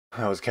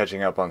I was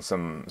catching up on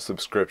some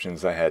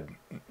subscriptions I had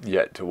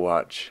yet to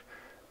watch,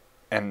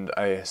 and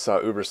I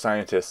saw Uber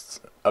Scientist's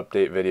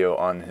update video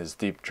on his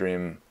deep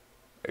dream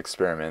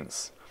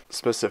experiments.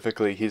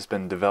 Specifically, he's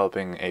been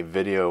developing a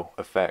video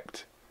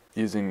effect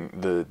using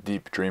the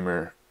Deep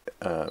Dreamer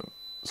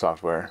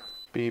software.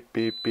 Beep,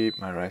 beep, beep,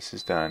 my rice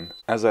is done.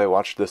 As I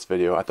watched this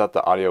video, I thought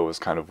the audio was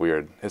kind of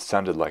weird. It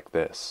sounded like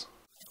this.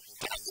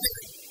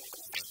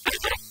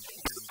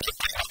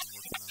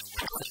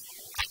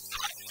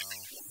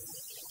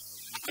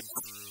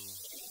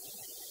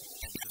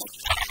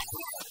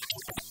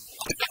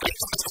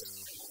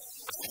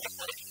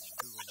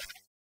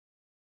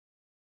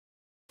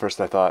 First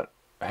I thought,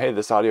 hey,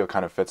 this audio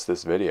kind of fits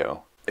this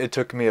video. It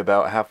took me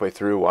about halfway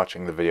through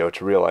watching the video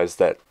to realize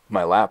that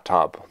my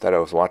laptop that I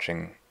was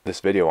watching this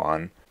video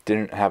on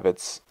didn't have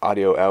its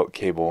audio out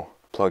cable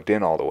plugged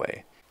in all the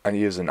way. I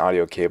use an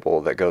audio cable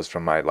that goes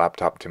from my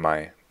laptop to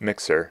my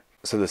mixer,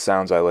 so the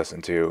sounds I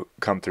listen to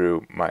come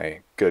through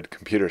my good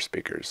computer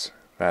speakers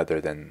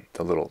rather than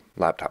the little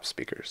laptop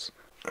speakers.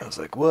 I was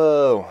like,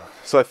 whoa!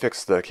 So I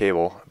fixed the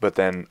cable, but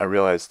then I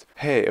realized,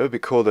 hey, it would be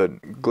cool to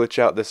glitch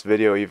out this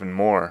video even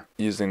more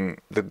using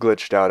the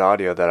glitched out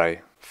audio that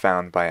I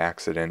found by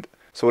accident.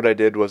 So what I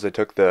did was I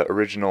took the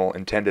original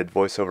intended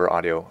voiceover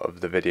audio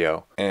of the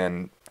video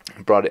and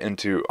brought it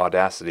into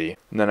Audacity.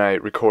 And then I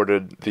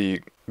recorded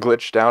the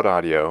glitched out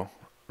audio,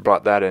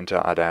 brought that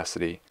into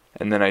Audacity,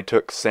 and then I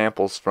took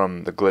samples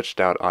from the glitched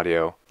out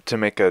audio to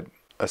make a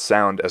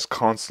sound as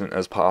constant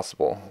as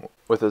possible,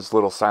 with as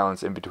little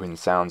silence in between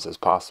sounds as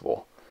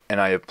possible. And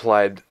I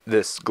applied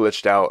this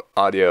glitched out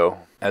audio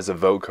as a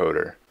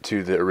vocoder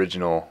to the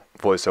original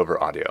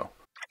voiceover audio.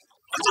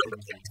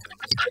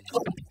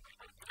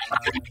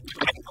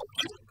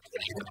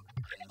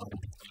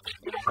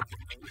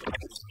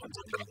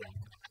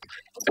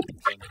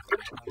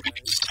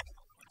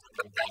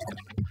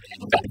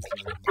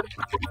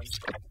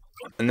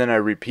 And then I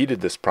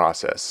repeated this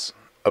process,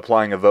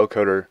 applying a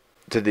vocoder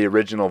to the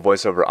original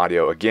voiceover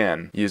audio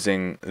again,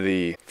 using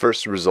the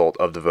first result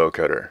of the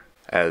vocoder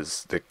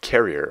as the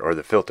carrier or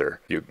the filter.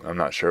 I'm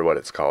not sure what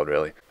it's called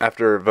really.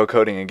 After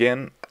vocoding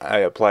again, I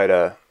applied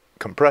a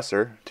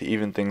compressor to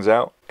even things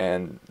out,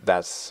 and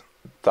that's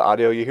the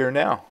audio you hear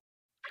now.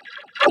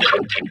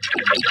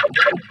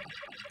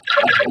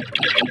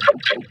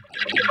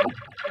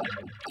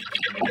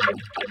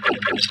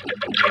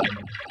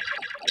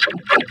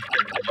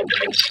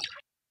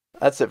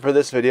 That's it for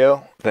this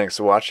video. Thanks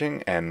for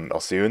watching, and I'll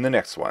see you in the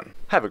next one.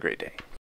 Have a great day.